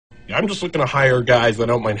I'm just looking to hire guys that I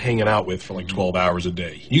don't mind hanging out with for like 12 hours a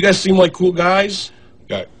day. You guys seem like cool guys.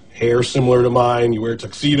 Got hair similar to mine. You wear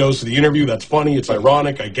tuxedos to the interview. That's funny. It's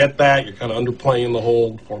ironic. I get that. You're kind of underplaying the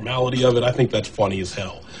whole formality of it. I think that's funny as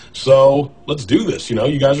hell. So let's do this. You know,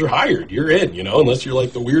 you guys are hired. You're in, you know, unless you're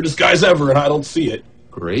like the weirdest guys ever and I don't see it.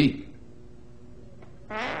 Great.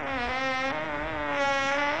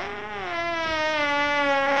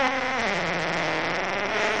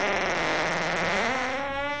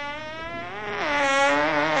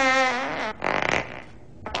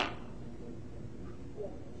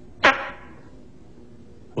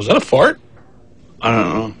 Was that a fart? I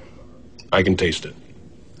don't know. I can taste it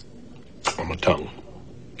on my tongue.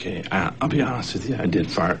 Okay, I'll be honest with you. I did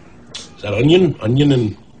fart. Is that onion? Onion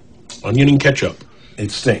and ketchup. It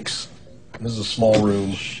stinks. This is a small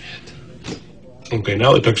room. Shit. Okay,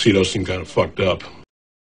 now the tuxedos seem kind of fucked up.